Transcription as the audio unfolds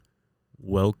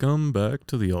Welcome back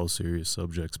to the All Serious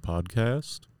Subjects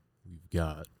podcast. We've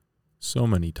got so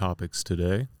many topics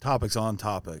today. Topics on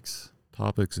topics.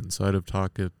 Topics inside of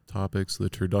topics. The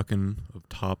turducken of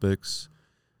topics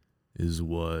is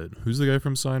what? Who's the guy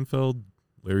from Seinfeld?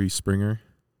 Larry Springer?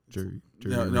 Jerry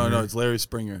No, it's Larry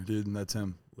Springer, dude, and that's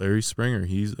him. Larry Springer.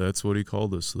 That's what he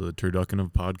called us, the turducken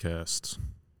of podcasts.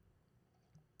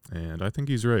 And I think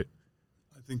he's right.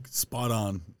 I think spot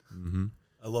on. Mm-hmm.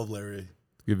 I love Larry.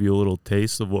 To give you a little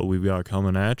taste of what we've got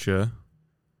coming at you,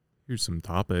 here's some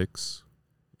topics.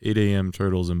 8 a.m.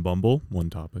 Turtles and Bumble, one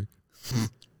topic.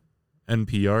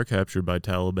 NPR captured by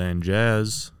Taliban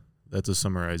Jazz, that's a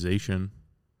summarization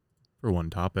for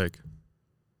one topic.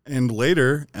 And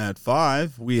later at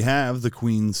 5, we have the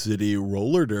Queen City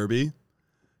Roller Derby,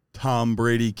 Tom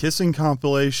Brady kissing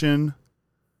compilation,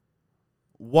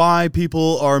 why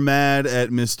people are mad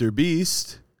at Mr.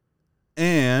 Beast,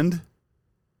 and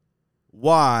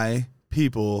why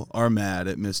people are mad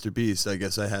at Mr. Beast. I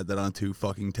guess I had that on 2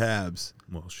 fucking tabs.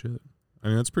 Well, shit. I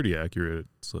mean, that's pretty accurate.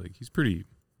 It's like, he's pretty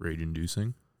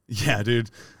rage-inducing. Yeah, dude.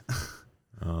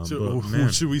 So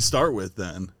what should we start with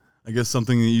then? I guess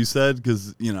something that you said,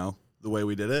 because, you know, the way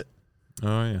we did it.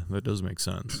 Oh, yeah, that does make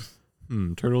sense.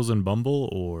 Turtles and Bumble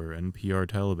or NPR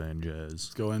Taliban Jazz?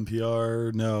 Let's go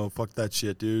NPR. No, fuck that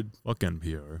shit, dude. Fuck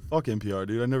NPR. Fuck NPR,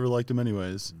 dude. I never liked him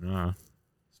anyways. Nah.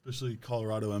 Especially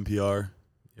Colorado NPR.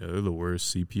 Yeah, they're the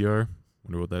worst. CPR?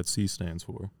 Wonder what that C stands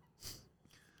for.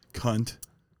 Cunt.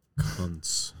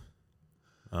 Cunts.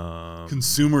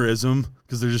 Consumerism,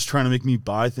 because they're just trying to make me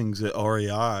buy things at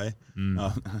REI.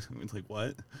 Like,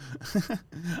 what?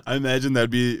 I imagine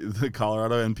that'd be the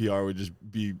Colorado NPR would just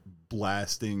be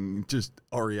blasting just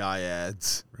REI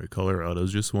ads. Right,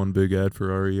 Colorado's just one big ad for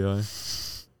REI.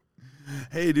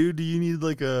 Hey, dude, do you need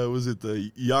like was it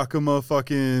the Yakima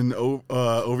fucking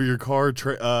over your car?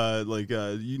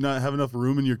 You not have enough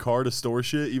room in your car to store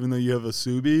shit, even though you have a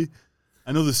Subi?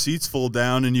 I know the seats fold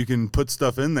down and you can put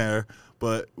stuff in there,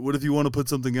 but what if you want to put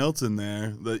something else in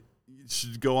there that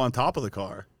should go on top of the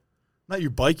car? Not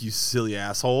your bike, you silly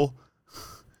asshole.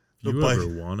 If you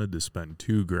ever wanted to spend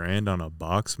 $2,000 on a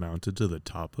box mounted to the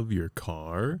top of your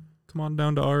car? Come on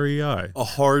down to REI. A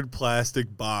hard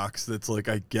plastic box that's like,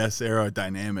 I guess,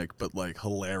 aerodynamic, but like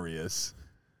hilarious.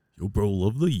 Yo, bro,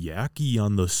 love the Yaki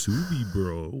on the Subi,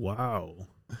 bro. Wow.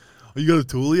 Oh, you got a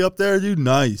Thule up there, dude?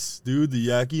 Nice. Dude, the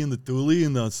Yaki and the Thule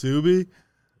and the Subi.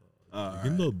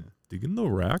 Dig in the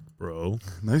rack, bro.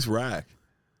 Nice rack.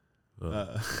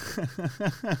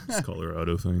 It's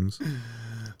Colorado things.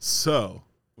 So,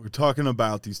 we're talking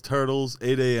about these turtles,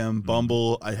 8 a.m.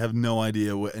 Bumble. I have no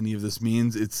idea what any of this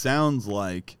means. It sounds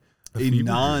like a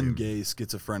non-gay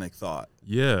schizophrenic thought.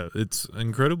 Yeah, it's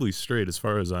incredibly straight as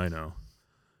far as I know.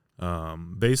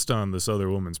 Based on this other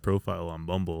woman's profile on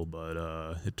Bumble, but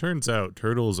it turns out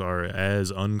turtles are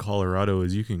as un-Colorado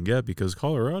as you can get because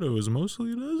Colorado is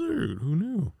mostly a desert. Who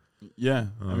knew? Yeah,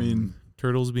 I mean...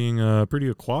 Turtles being pretty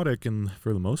aquatic and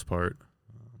for the most part,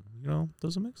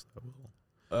 doesn't mix that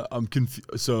well. I'm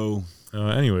confused. So...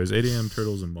 anyways, 8 a.m.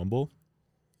 Turtles and Bumble.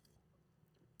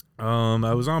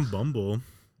 I was on Bumble.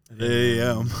 At 8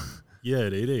 a.m. Yeah,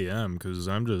 at 8 a.m. because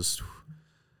I'm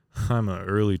an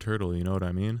early turtle, you know what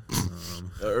I mean?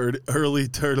 Early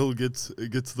turtle gets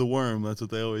the worm. That's what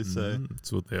they always say.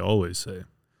 That's what they always say. If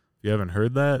you haven't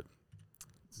heard that,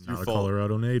 it's not a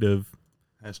Colorado native.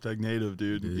 Hashtag native,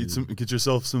 dude. Get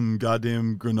yourself some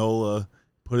goddamn granola.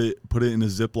 Put it in a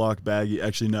Ziploc baggie.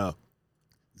 Actually, no.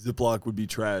 Ziploc would be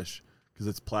trash because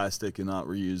it's plastic and not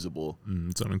reusable.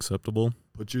 It's unacceptable.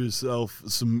 Put yourself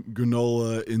some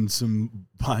granola in some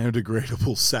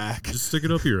biodegradable sack. Just stick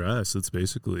it up your ass. That's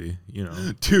basically,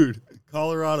 Dude,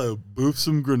 Colorado, boof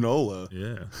some granola.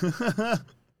 Yeah.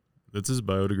 That's as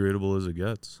biodegradable as it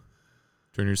gets.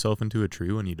 Turn yourself into a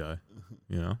tree when you die,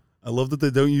 I love that they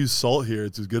don't use salt here.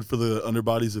 It's good for the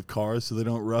underbodies of cars so they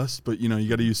don't rust. But, you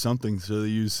got to use something. So they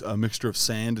use a mixture of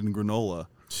sand and granola.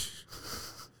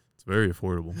 It's very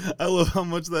affordable. I love how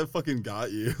much that fucking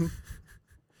got you.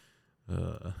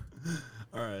 All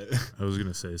right. I was going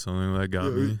to say something that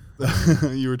got me.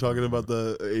 You were talking about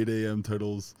the 8 a.m.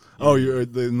 turtles. Oh,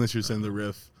 unless you're saying the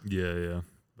riff. Yeah.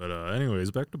 But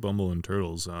anyways, back to Bumble and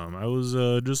turtles. I was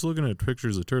just looking at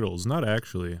pictures of turtles. Not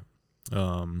actually.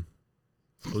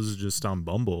 I was just on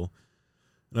Bumble,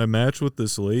 and I matched with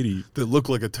this lady. That looked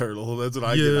like a turtle. That's what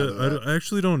I get out of that. I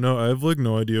actually don't know. I have,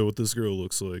 no idea what this girl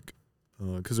looks like,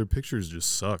 because her pictures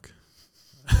just suck.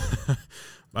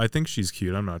 I think she's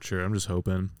cute. I'm not sure. I'm just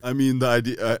hoping. I mean, the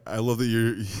idea, I love that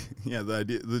the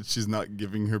idea that she's not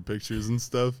giving her pictures and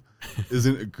stuff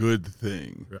isn't a good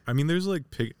thing. I mean, there's, I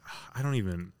don't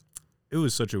even... it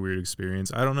was such a weird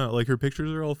experience. I don't know. Like, her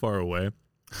pictures are all far away.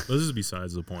 But this is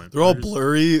besides the point. They're all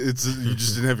blurry. It's you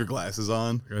just didn't have your glasses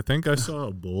on. I think I saw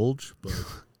a bulge, but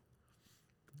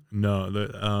no.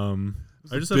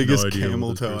 I just have biggest no idea camel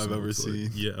what this toe person I've ever looks like. seen.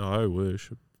 Yeah, I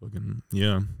wish. Fucking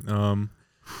yeah.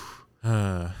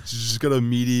 She's just got a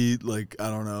meaty, like, I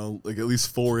don't know, like at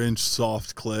least 4-inch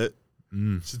soft clit.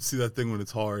 Should see that thing when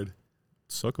it's hard.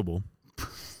 Suckable.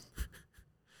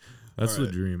 That's All the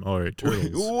right. dream. All right,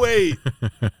 turtles. Wait.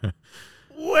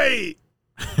 What?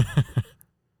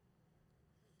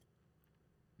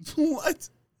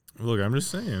 Look, I'm just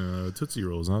saying, Tootsie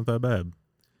Roll's not that bad.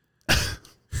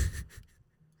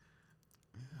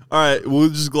 All right, we'll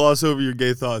just gloss over your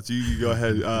gay thoughts. You go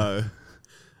ahead. Yeah,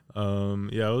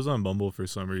 I was on Bumble for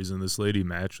some reason. This lady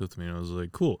matched with me, and I was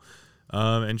like, cool.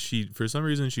 And she, for some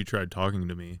reason, she tried talking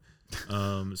to me.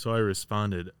 So I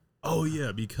responded, oh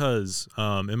yeah, because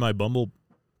in my Bumble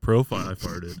profile, I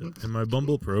farted. In my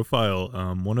Bumble profile,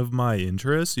 one of my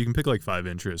interests, you can pick like 5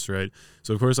 interests, right?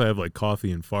 So of course I have like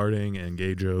coffee and farting and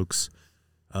gay jokes.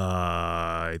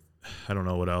 I don't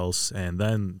know what else. And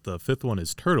then the 5th one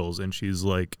is turtles, and she's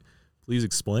like, please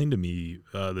explain to me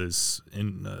this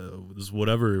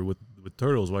whatever with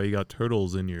turtles, why you got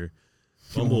turtles in your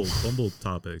Bumble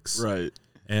topics. Right.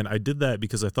 And I did that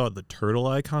because I thought the turtle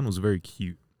icon was very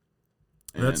cute.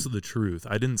 And that's the truth.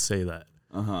 I didn't say that.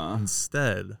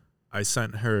 Instead, I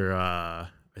sent her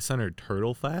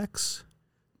turtle facts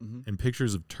and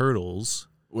pictures of turtles.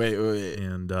 Wait.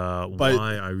 And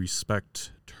why I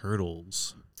respect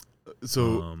turtles.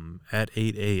 So at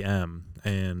 8 a.m.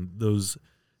 And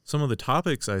some of the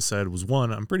topics I said was,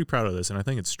 one, I'm pretty proud of this, and I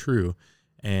think it's true.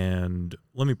 And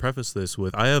let me preface this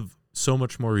with, I have so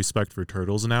much more respect for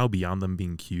turtles now beyond them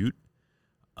being cute.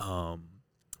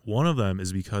 One of them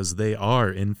is because they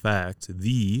are, in fact,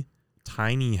 the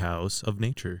tiny house of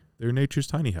nature. They're nature's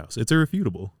tiny house. It's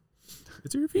irrefutable.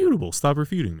 Stop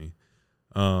refuting me.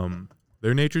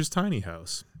 They're nature's tiny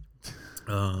house.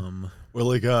 We're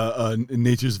like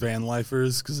nature's van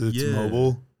lifers because it's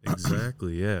mobile.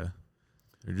 Exactly, yeah.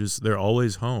 They're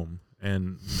always home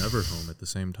and never home at the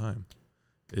same time.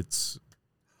 It's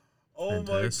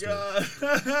fantastic. My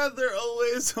God. They're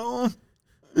always home.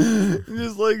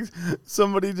 Just like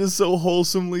somebody just so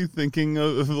wholesomely thinking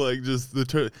of like just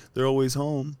they're always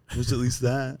home. There's at least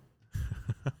that.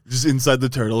 Just inside the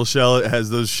turtle shell, it has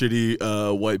those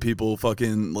shitty white people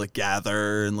fucking like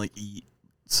gather and like eat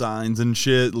signs and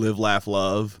shit. Live, laugh,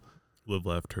 love. Live,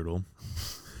 laugh, turtle.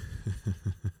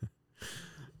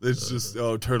 It's just,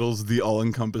 turtle's the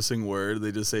all-encompassing word.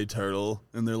 They just say turtle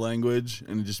in their language,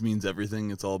 and it just means everything.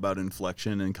 It's all about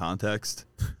inflection and context.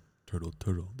 Turtle.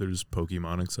 They're just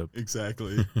Pokemon, except...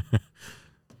 Exactly.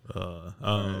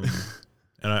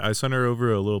 And I sent her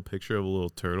over a little picture of a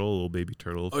little baby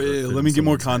turtle. Oh, yeah. Let me get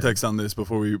more context on this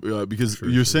before we... because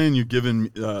you're saying you're given,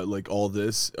 like, all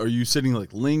this. Are you sending,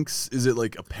 like, links? Is it,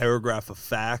 like, a paragraph of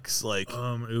facts? Like...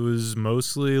 It was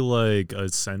mostly, like, a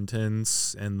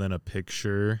sentence and then a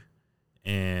picture.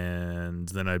 And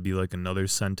then I'd be, like, another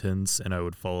sentence, and I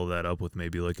would follow that up with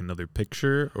maybe, like, another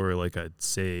picture. Or, like, I'd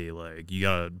say, like, you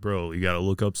gotta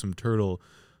look up some turtles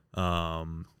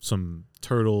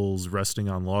resting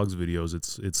on logs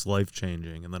videos. It's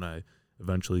life-changing. And then I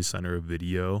eventually sent her a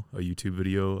YouTube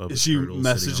video of Is she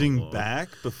messaging back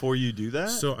before you do that?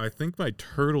 So I think my 8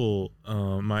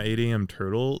 a.m.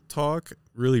 turtle talk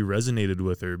really resonated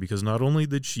with her, because not only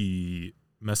did she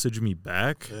message me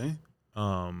back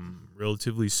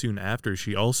relatively soon after,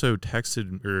 she also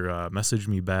texted or messaged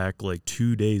me back like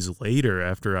 2 days later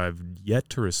after I've yet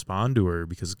to respond to her,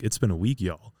 because it's been a week,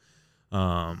 y'all.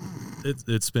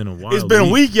 It's been a while. It's been a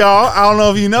week, y'all. I don't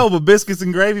know if you know, but biscuits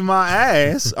and gravy my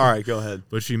ass. All right, go ahead.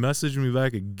 But she messaged me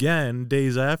back again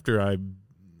days after I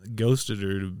ghosted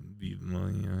her.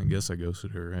 I guess I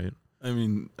ghosted her, right? I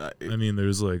mean,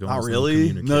 there's like almost not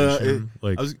really. No,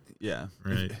 Right.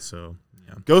 So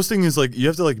yeah. Ghosting is like you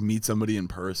have to like meet somebody in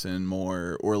person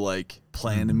more, or like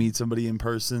plan to meet somebody in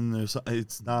person.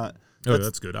 It's not.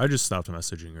 That's good. I just stopped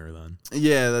messaging her then.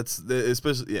 Yeah,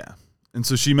 especially yeah. And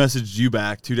so she messaged you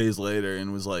back 2 days later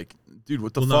and was like, dude,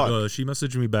 what the fuck? No, she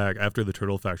messaged me back after the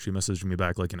turtle fact. She messaged me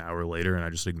back like an hour later, and I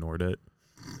just ignored it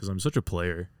because I'm such a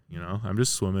player, you know? I'm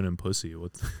just swimming in pussy.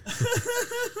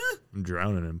 I'm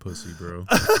drowning in pussy, bro.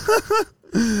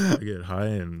 I get high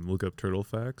and look up turtle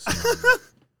facts and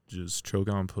just choke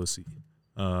on pussy.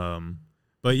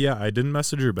 But yeah, I didn't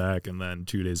message her back, and then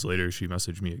 2 days later, she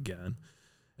messaged me again.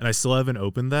 And I still haven't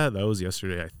opened that. That was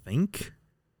yesterday, I think.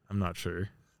 I'm not sure.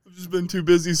 I've just been too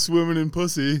busy swimming in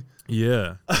pussy.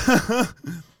 Yeah.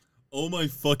 Oh my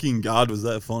fucking God, was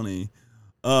that funny?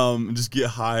 Just get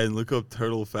high and look up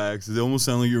turtle facts. It almost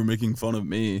sounded like you were making fun of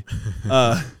me.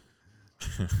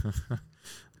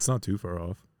 It's not too far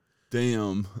off.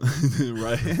 Damn.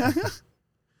 Right?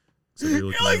 So you're You're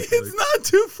looking like, at, it's not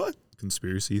too fun.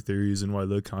 conspiracy theories and why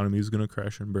the economy is going to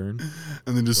crash and burn.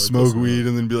 And then just Like, smoke listen weed up.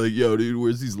 and then be like, yo, dude,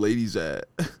 where's these ladies at?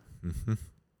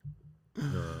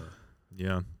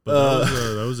 Yeah. But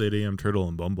that was 8 a.m. Turtle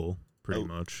and Bumble, pretty Oh.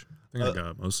 much. I think I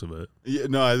got most of it. Yeah,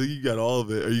 no, I think you got all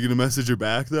of it. Are you gonna message her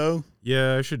back though?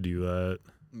 Yeah, I should do that.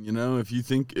 You know, if you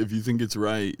think it's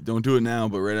right, don't do it now,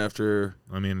 but right after.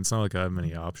 I mean, it's not like I have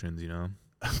many options, you know?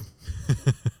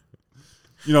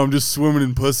 You know, I'm just swimming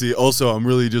in pussy. Also, I'm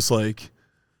really just like,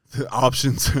 the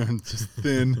options are just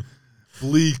thin,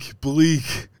 bleak.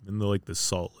 In the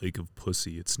salt lake of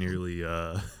pussy, it's nearly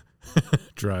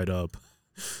dried up.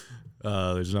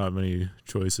 There's not many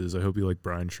choices. I hope you like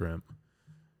brine shrimp.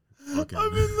 Fucking I'm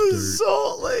in the dirt.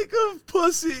 salt lake of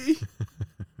pussy.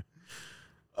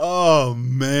 Oh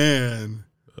man.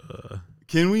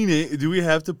 Can we do we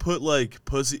have to put like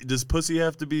pussy? Does pussy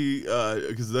have to be?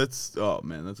 Because that's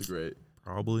that's a great.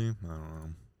 Probably. I don't know.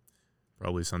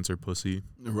 Probably censor pussy.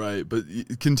 Right, but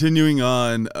continuing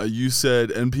on, you said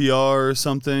NPR or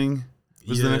something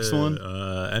was the next one.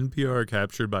 NPR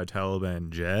captured by Taliban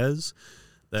jazz.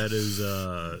 That is.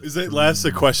 Is that last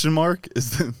a question mark?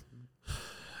 Is that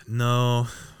No.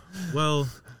 Well,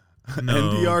 no.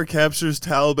 NPR captures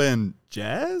Taliban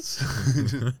jazz?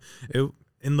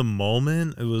 In the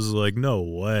moment, it was like, no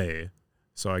way.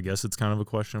 So I guess it's kind of a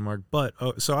question mark. But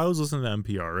so I was listening to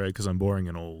NPR, right? Because I'm boring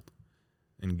and old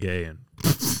and gay and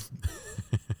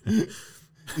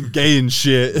Gay and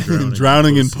shit,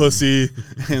 Drowning in in pussy,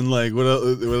 and like what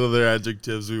other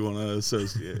adjectives we want to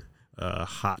associate?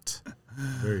 hot,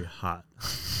 very hot.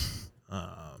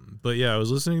 But yeah, I was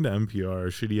listening to NPR,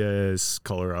 shitty ass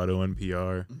Colorado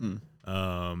NPR,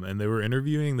 and they were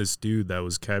interviewing this dude that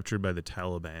was captured by the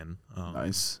Taliban.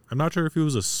 Nice. I'm not sure if he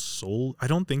was I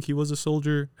don't think he was a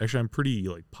soldier. Actually, I'm pretty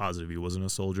positive he wasn't a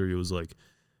soldier. He was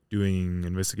doing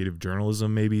investigative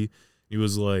journalism. Maybe he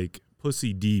was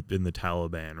pussy deep in the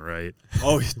Taliban, right?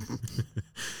 Oh,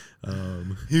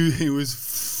 he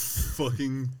was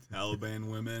fucking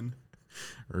Taliban women.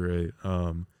 Right.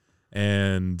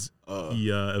 And he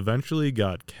eventually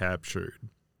got captured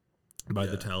by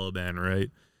the Taliban, right?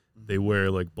 They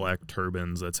wear black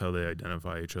turbans. That's how they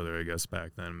identify each other, I guess,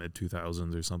 back then,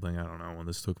 mid-2000s or something. I don't know when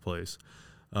this took place.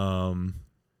 It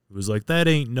was that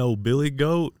ain't no billy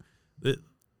goat.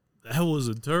 That was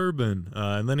a turban.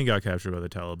 And then he got captured by the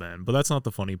Taliban. But that's not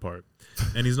the funny part.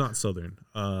 And he's not Southern.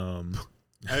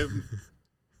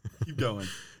 Keep going.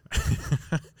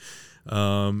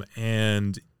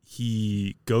 And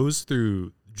he goes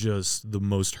through just the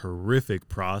most horrific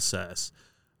process.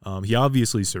 He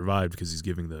obviously survived because he's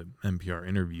giving the NPR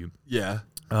interview. Yeah.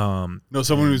 No,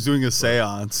 someone who was doing a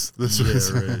seance. This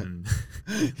was. Right, and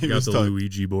he got the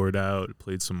Luigi board out,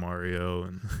 played some Mario,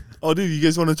 and. Oh, dude, you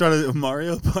guys want to try a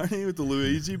Mario Party with the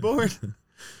Luigi board?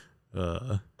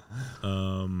 But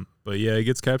yeah, he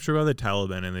gets captured by the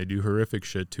Taliban, and they do horrific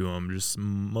shit to him, just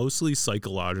mostly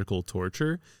psychological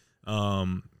torture.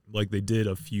 They did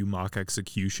a few mock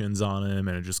executions on him,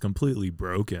 and it just completely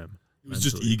broke him. It was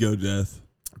just ego death.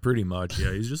 Pretty much,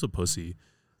 yeah. He's just a pussy,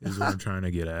 is what I'm trying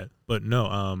to get at. But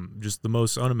no, just the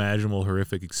most unimaginable,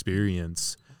 horrific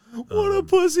experience. What a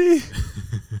pussy!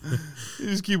 You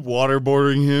just keep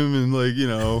waterboarding him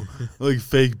and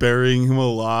fake burying him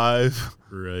alive.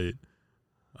 Right.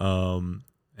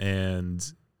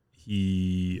 And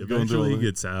he eventually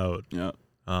gets out. Yeah.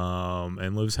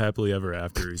 And lives happily ever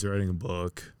after. He's writing a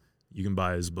book. You can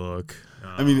buy his book.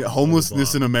 I mean,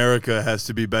 homelessness in America has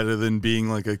to be better than being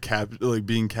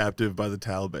being captive by the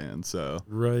Taliban. So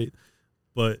right,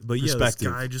 but yeah, this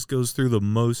guy just goes through the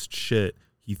most shit.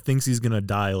 He thinks he's gonna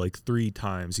die 3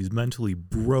 times. He's mentally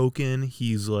broken.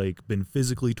 He's been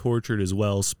physically tortured as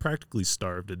well, practically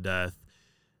starved to death.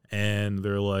 And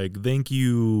they're like, "Thank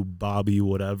you, Bobby.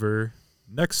 Whatever."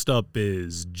 Next up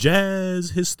is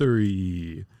jazz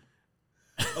history.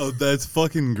 Oh, that's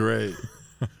fucking great.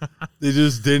 They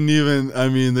just didn't even.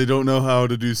 They don't know how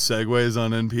to do segues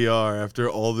on NPR after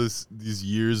all these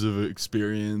years of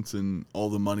experience and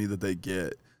all the money that they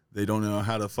get. They don't know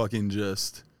how to fucking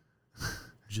just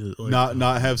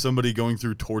not have somebody going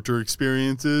through torture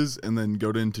experiences and then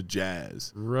go into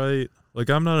jazz. Right.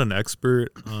 I'm not an expert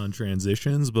on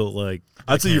transitions, but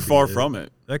I'd say you're far from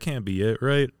it. That can't be it,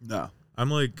 right? No. I'm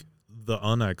the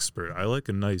unexpert. I like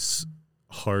a nice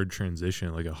hard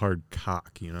transition, a hard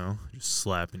cock, just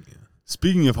slapping you.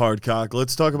 Speaking of hard cock,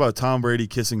 let's talk about Tom Brady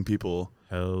kissing people.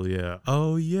 Hell yeah.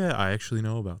 Oh, yeah. I actually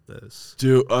know about this.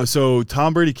 Dude, so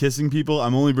Tom Brady kissing people,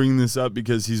 I'm only bringing this up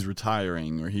because he's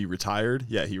retiring, or he retired.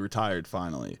 Yeah, he retired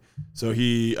finally. So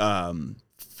he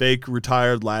fake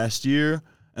retired last year,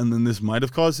 and then this might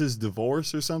have caused his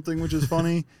divorce or something, which is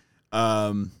funny.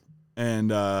 Yeah,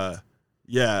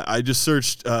 I just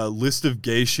searched list of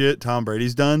gay shit Tom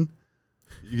Brady's done.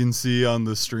 You can see on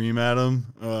the stream,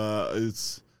 Adam.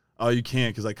 You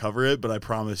can't because I cover it, but I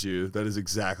promise you that is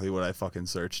exactly what I fucking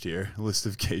searched here. List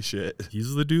of gay shit.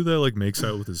 He's the dude that like makes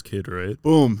out with his kid, right?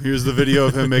 Boom. Here's the video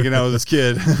of him making out with his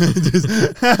kid.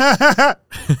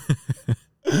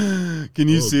 Can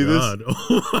you see this?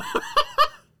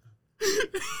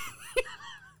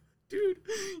 Dude,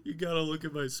 you gotta look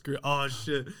at my screen. Oh,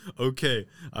 shit. Okay,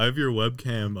 I have your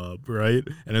webcam up, right?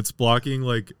 And it's blocking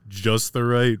like just the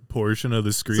right portion of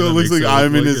the screen. So it looks like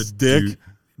I'm in his dick? Dude.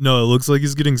 No, it looks like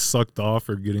he's getting sucked off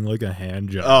or getting like a hand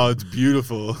job. Oh, it's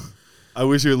beautiful. I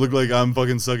wish it looked like I'm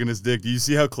fucking sucking his dick. Do you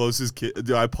see how close his kid?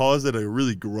 Dude, I paused at a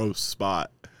really gross spot.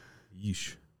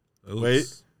 Yeesh.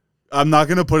 Wait, I'm not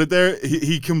gonna put it there.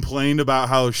 He complained about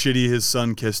how shitty his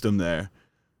son kissed him there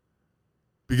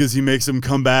because he makes him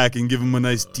come back and give him a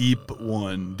nice deep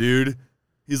one, dude.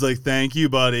 He's like, "Thank you,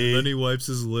 buddy." And then he wipes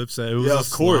his lips. It was a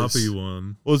sloppy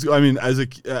one. Well, as a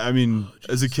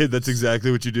kid, that's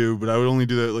exactly what you do. But I would only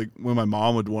do that like when my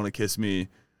mom would want to kiss me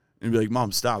and be like,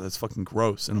 "Mom, stop! That's fucking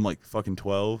gross." And I'm like, "Fucking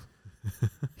 12."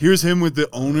 Here's him with the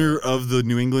owner of the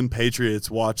New England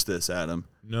Patriots. Watch this, Adam.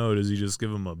 No, does he just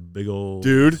give him a big old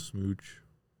smooch?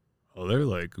 Oh, they're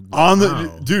like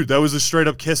dude. That was a straight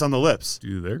up kiss on the lips.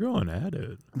 Dude, they're going at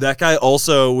it. That guy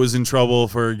also was in trouble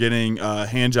for getting a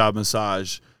hand job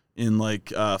massage in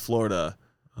like Florida.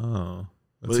 Oh,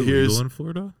 that's illegal in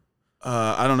Florida.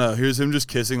 I don't know. Here's him just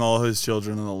kissing all his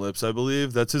children on the lips. I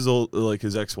believe that's his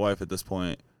his ex-wife at this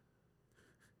point.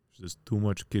 There's just too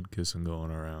much kid kissing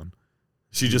going around.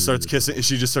 She just starts kissing.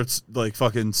 She just starts like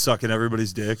fucking sucking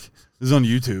everybody's dick. This is on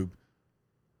YouTube.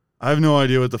 I have no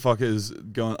idea what the fuck is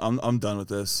going. I'm done with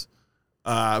this.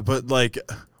 But like,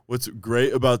 what's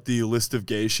great about the list of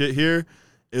gay shit here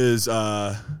is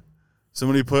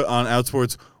somebody put on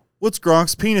Outsports, "What's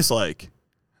Gronk's penis like?"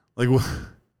 Like,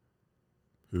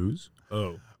 whose?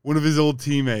 Oh, one of his old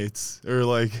teammates, or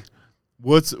like,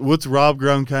 what's Rob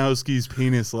Gronkowski's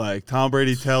penis like? Tom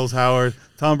Brady told Howard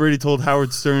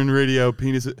Stern radio,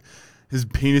 his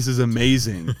penis is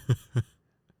amazing.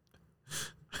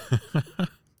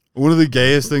 One of the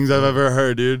gayest things I've ever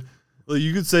heard, dude. Like,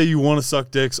 you could say you want to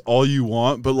suck dicks all you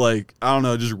want, but like, I don't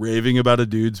know, just raving about a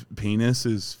dude's penis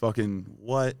is fucking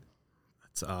what?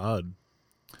 That's odd.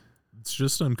 It's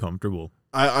just uncomfortable.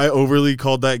 I overly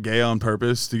called that gay on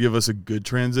purpose to give us a good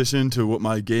transition to what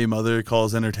my gay mother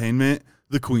calls entertainment,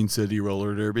 the Queen City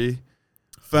Roller Derby.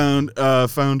 Found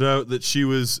out that she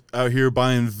was out here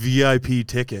buying VIP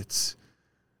tickets.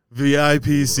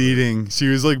 VIP seating. She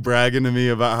was like bragging to me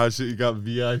about how she got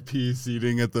VIP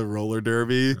seating at the roller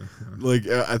derby. Like,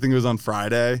 I think it was on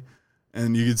Friday.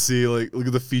 And you could see, like, look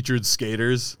at the featured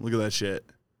skaters. Look at that shit.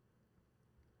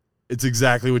 It's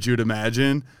exactly what you would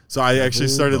imagine. So I actually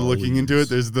started looking into it.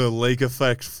 There's the Lake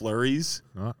Effect flurries.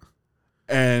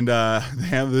 And they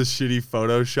have this shitty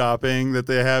photoshopping that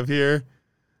they have here.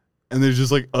 And there's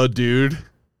just like a dude.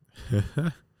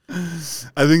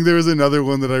 I think there was another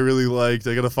one that I really liked.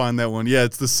 I got to find that one. Yeah,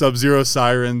 it's the Sub-Zero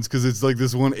Sirens because it's like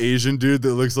this one Asian dude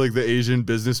that looks like the Asian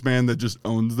businessman that just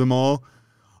owns them all.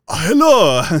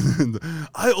 Hello,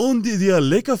 I own the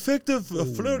Lake Effect of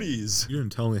flurries. You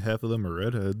didn't tell me half of them are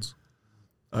redheads.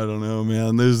 I don't know,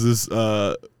 man. There's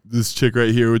this chick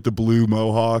right here with the blue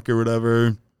mohawk or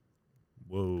whatever.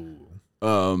 Whoa.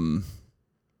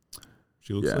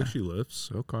 She looks like she lifts.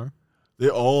 Okay. They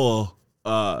all...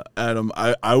 Adam,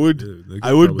 I would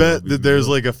bet that there's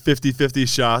like a 50-50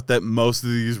 shot that most of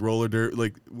these roller dirt,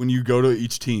 like when you go to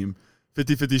each team,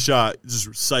 50-50 shot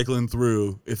just cycling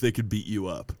through if they could beat you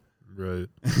up. Right.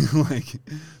 Like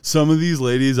some of these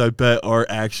ladies I bet are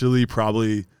actually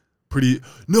probably pretty.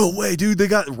 No way, dude. They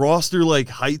got roster like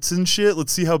heights and shit.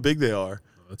 Let's see how big they are.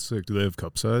 Oh, that's sick. Do they have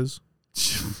cup size?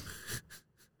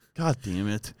 God damn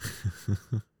it.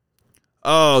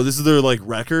 Oh, this is their like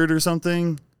record or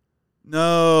something.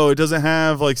 No, it doesn't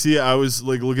have like. See, I was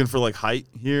like looking for like height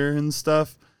here and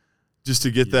stuff, just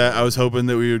to get that. I was hoping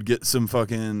that we would get some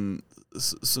fucking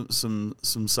some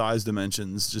size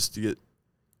dimensions just to get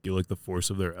like the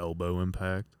force of their elbow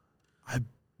impact.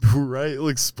 Right,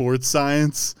 like sports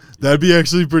science. That'd be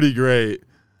actually pretty great.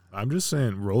 I'm just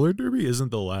saying, roller derby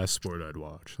isn't the last sport I'd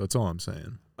watch. That's all I'm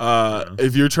saying.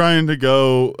 If you're trying to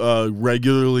go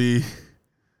regularly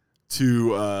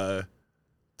to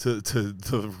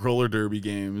roller derby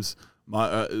games,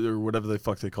 or whatever the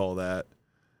fuck they call that.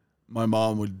 My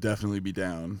mom would definitely be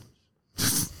down.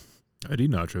 I'd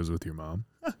eat nachos with your mom.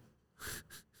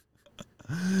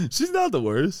 She's not the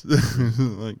worst.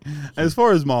 Like, as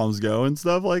far as moms go and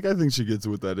stuff, like, I think she gets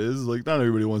what that is. Like, not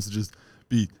everybody wants to just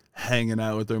be hanging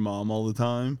out with their mom all the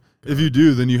time. If you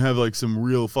do, then you have like some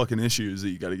real fucking issues that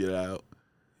you got to get out.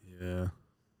 Yeah.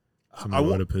 Some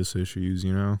Oedipus issues,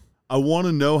 you know? I want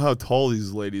to know how tall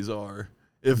these ladies are.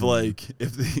 If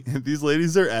these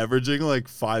ladies are averaging like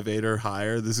 5'8" or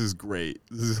higher, this is great.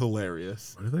 This is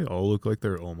hilarious. Why do they all look like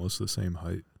they're almost the same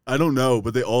height? I don't know,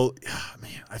 but they all,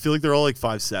 man, I feel like they're all like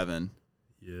 5'7".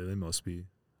 Yeah, they must be.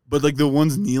 But like the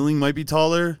ones kneeling might be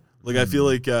taller. Like I feel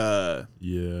like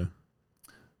yeah,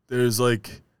 there's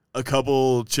like a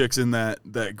couple chicks in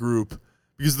that group,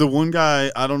 because the one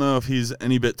guy, I don't know if he's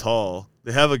any bit tall.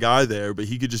 They have a guy there, but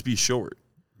he could just be short.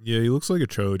 Yeah, he looks like a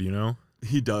chode, you know?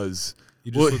 He does.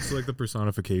 He just looks like the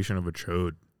personification of a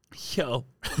chode. Yo,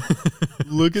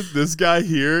 look at this guy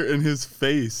here and his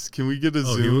face. Can we get a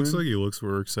zoom? He looks like he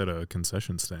works at a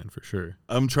concession stand for sure.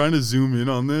 I'm trying to zoom in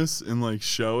on this and like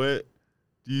show it.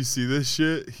 Do you see this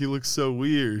shit? He looks so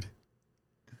weird.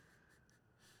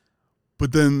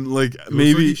 But then, like,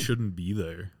 maybe like he shouldn't be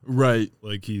there. Right.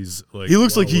 Like he's like he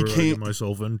looks like he can't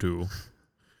myself into.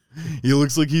 He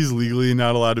looks like he's legally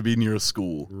not allowed to be near a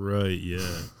school. Right.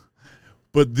 Yeah.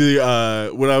 But the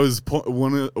what I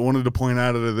wanted to point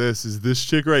out of this is this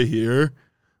chick right here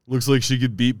looks like she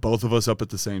could beat both of us up at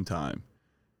the same time.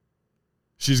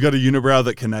 She's got a unibrow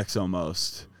that connects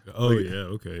almost. Oh, like, yeah.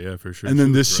 Okay. Yeah, for sure. And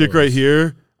then this chick right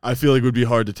here, I feel like would be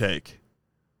hard to take.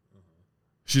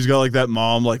 She's got like that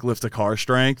mom like lift a car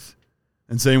strength.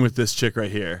 And same with this chick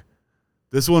right here.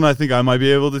 This one I think I might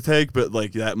be able to take, but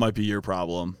like that might be your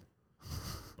problem.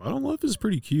 Bottom left is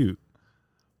pretty cute.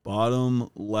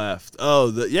 Bottom left.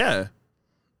 Oh, yeah.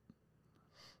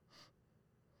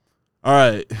 All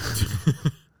right.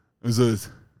 It was a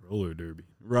roller derby.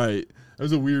 Right. That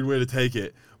was a weird way to take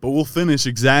it. But we'll finish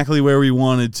exactly where we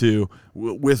wanted to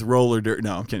with roller derby.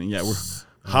 No, I'm kidding. Yeah, we're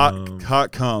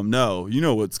hot cum. No, you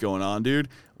know what's going on, dude.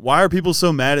 Why are people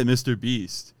so mad at Mr.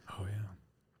 Beast? Oh, yeah.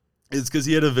 It's because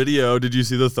he had a video. Did you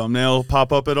see the thumbnail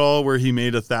pop up at all where he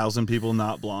made 1,000 people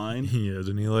not blind? Yeah,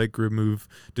 didn't he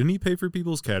didn't he pay for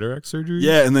people's cataract surgery?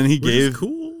 Yeah, and then he gave.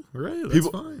 Cool, right? That's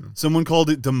fine. Someone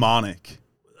called it demonic.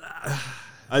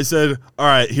 I said, all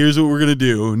right, here's what we're going to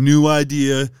do. New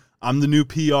idea. I'm the new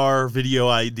PR video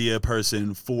idea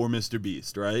person for Mr.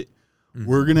 Beast, right? Mm-hmm.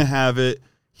 We're going to have it.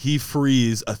 He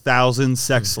frees 1,000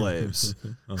 sex slaves.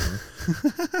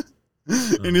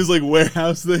 In his like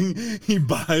warehouse thing, he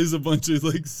buys a bunch of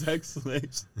like sex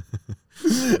slaves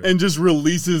and just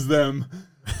releases them,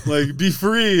 like be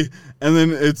free. And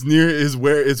then it's near his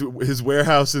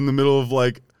warehouse in the middle of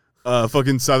like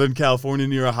fucking Southern California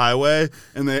near a highway,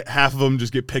 and half of them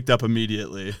just get picked up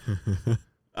immediately.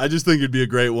 I just think it'd be a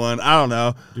great one. I don't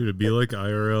know, dude. It'd be like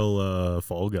IRL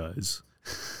Fall Guys.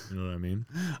 You know what I mean?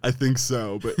 I think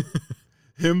so, but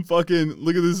him fucking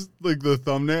look at this, like the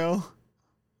thumbnail.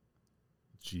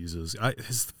 Jesus,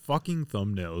 his fucking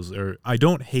thumbnails are. I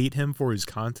don't hate him for his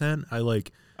content. I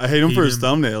hate him for his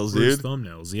thumbnails, dude. His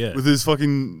thumbnails, yeah. With his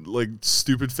fucking like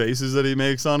stupid faces that he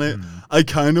makes on it. I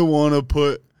kind of want to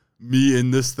put me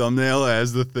in this thumbnail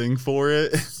as the thing for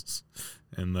it.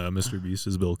 And Mr. Beast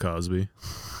is Bill Cosby.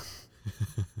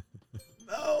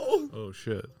 No. Oh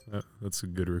shit, that's a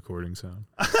good recording sound.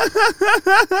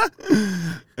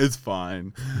 It's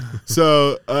fine.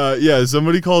 So yeah,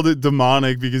 somebody called it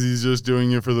demonic because he's just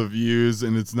doing it for the views,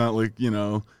 and it's not like, you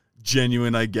know,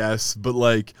 genuine, I guess. But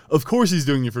like, of course he's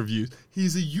doing it for views.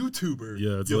 He's a YouTuber.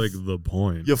 Yeah, it's like the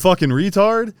point. You fucking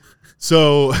retard.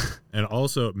 So, and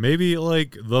also maybe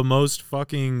like the most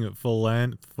fucking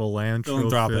philanthropic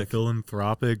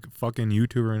fucking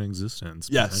YouTuber in existence.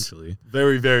 Yes, potentially.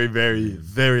 Very, very, very,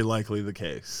 very likely the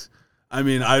case. I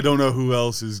mean, I don't know who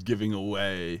else is giving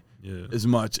away as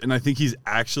much, and I think he's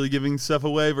actually giving stuff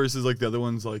away versus like the other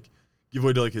ones like give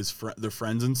away to like their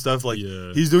friends and stuff. Like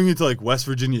he's doing it to like West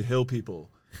Virginia Hill people.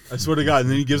 I swear to God.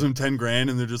 And then he gives them $10,000,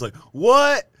 and they're just like,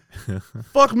 "What?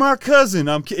 Fuck my cousin!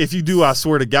 If you do, I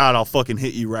swear to God, I'll fucking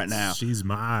hit you right now. She's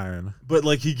mine." But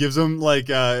like he gives them like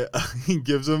he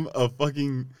gives them a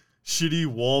fucking shitty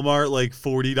Walmart like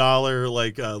 $40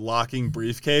 like locking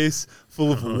briefcase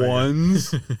full of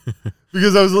ones.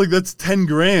 Because I was like, that's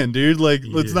 $10,000, dude. Like,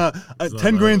 let's not.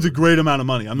 $10,000's a great amount of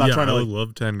money. I'm not trying to. I would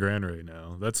love $10,000 right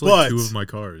now. That's like 2 of my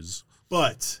cars.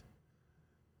 But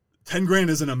 $10,000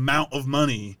 is an amount of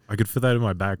money. I could fit that in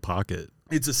my back pocket.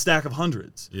 It's a stack of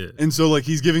hundreds. Yeah. And so like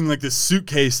he's giving like this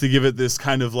suitcase to give it this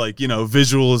kind of like, you know,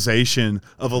 visualization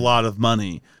of a lot of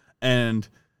money. And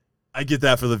I get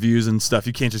that for the views and stuff.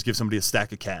 You can't just give somebody a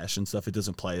stack of cash and stuff. It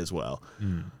doesn't play as well.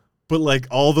 But like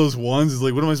all those ones is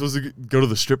like, what am I supposed to go to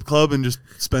the strip club and just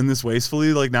spend this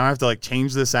wastefully? Like now I have to like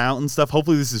change this out and stuff.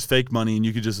 Hopefully this is fake money and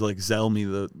you could just like Zelle me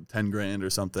the 10 grand or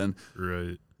something.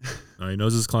 Right. No, he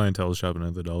knows his clientele is shopping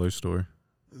at the dollar store.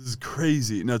 This is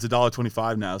crazy. No, it's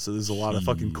 $1.25 now, so there's a lot of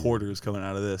fucking quarters coming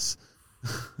out of this.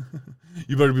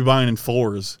 You better be buying in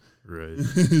 4s. Right.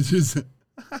 Just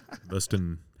Less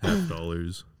than $half.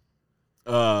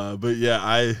 but yeah,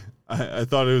 I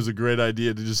thought it was a great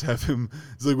idea to just have him.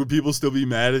 It's like, would people still be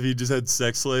mad if he just had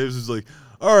sex slaves? It's like,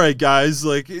 all right, guys,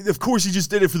 like, of course he just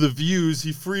did it for the views.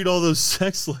 He freed all those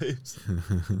sex slaves.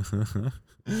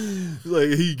 Like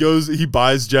he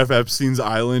buys Jeff Epstein's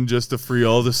island just to free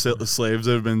all the slaves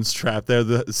that have been trapped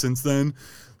there since then.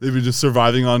 They've been just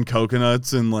surviving on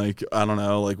coconuts and like, I don't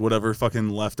know, like whatever fucking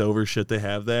leftover shit they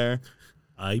have there.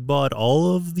 I bought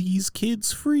all of these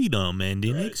kids freedom, and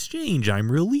in exchange,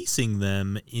 I'm releasing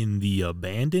them in the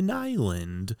abandoned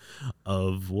island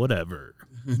of whatever.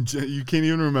 You can't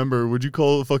even remember. Would you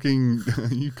call fucking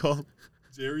you call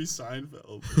Jerry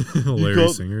Seinfeld? Larry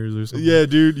Singers or something? Yeah,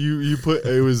 dude. You put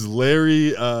it was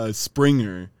Larry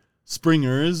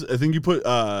Springers. I think you put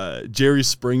Jerry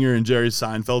Springer and Jerry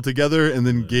Seinfeld together, and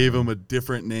then gave him a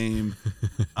different name.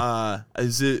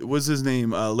 Was his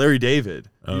name Larry David?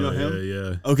 You know him?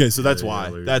 Yeah. Okay, so that's Yeah, why.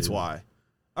 Larry That's David. why.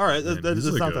 All right, Man, that's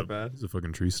he's not like that bad. He's a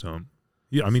fucking tree stump.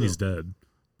 Yeah, I mean he's dead,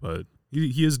 but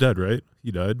he is dead, right?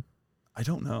 He died. I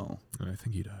don't know. I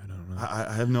think he died. I don't know.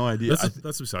 I have no idea.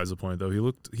 That's besides the point, though.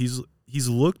 He's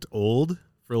looked old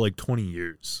for like 20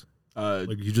 years.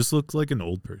 Like he just looked like an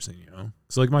old person, you know.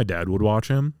 So like my dad would watch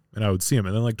him, and I would see him,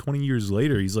 and then like 20 years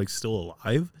later, he's like still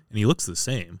alive, and he looks the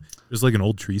same, just like an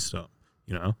old tree stump,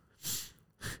 you know,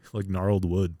 like gnarled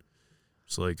wood,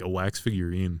 just like a wax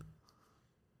figurine.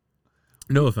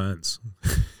 No offense.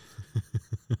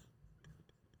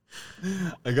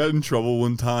 I got in trouble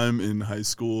one time in high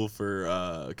school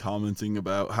for commenting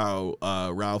about how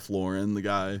Ralph Lauren, the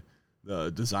guy,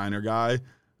 the designer guy,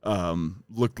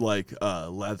 looked like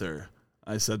leather.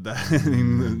 I said that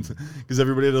because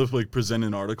everybody had to like present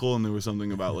an article, and there was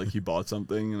something about like he bought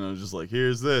something, and I was just like,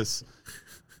 here's this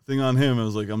thing on him. I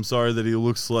was like, I'm sorry that he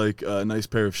looks like a nice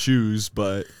pair of shoes,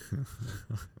 but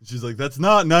she's like, that's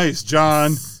not nice,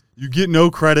 John. You get no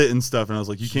credit and stuff. And I was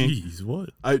like, you can't. Jeez,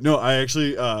 what? I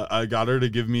actually I got her to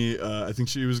give me I think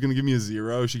she was going to give me a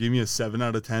 0. She gave me a 7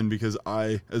 out of 10 because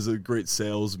I, as a great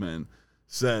salesman,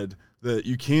 said that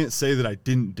you can't say that I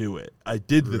didn't do it. I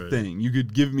did the thing. You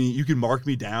could mark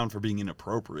me down for being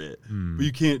inappropriate, but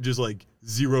you can't just like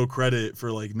 0 credit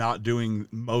for like not doing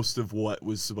most of what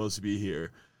was supposed to be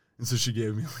here. And so she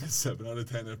gave me like a 7 out of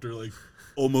 10 after like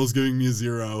almost giving me a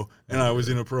 0, and I was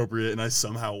inappropriate, and I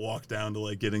somehow walked down to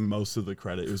like getting most of the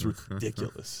credit. It was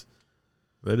ridiculous.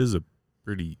 That is a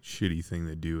pretty shitty thing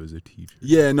to do as a teacher.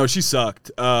 Yeah, no, she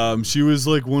sucked. She was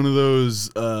like one of those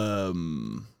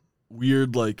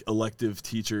weird like elective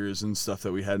teachers and stuff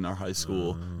that we had in our high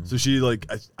school. So she like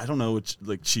I don't know what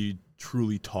she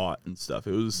truly taught and stuff.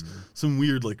 It was some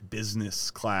weird like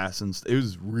business class, and it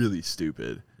was really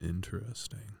stupid.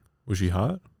 Interesting. Was she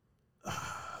hot?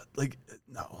 Like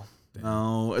no. Damn.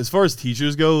 No. As far as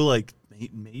teachers go, like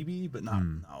maybe, but not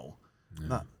no.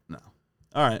 Yeah. No.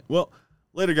 All right. Well,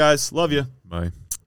 later guys. Love you. Bye.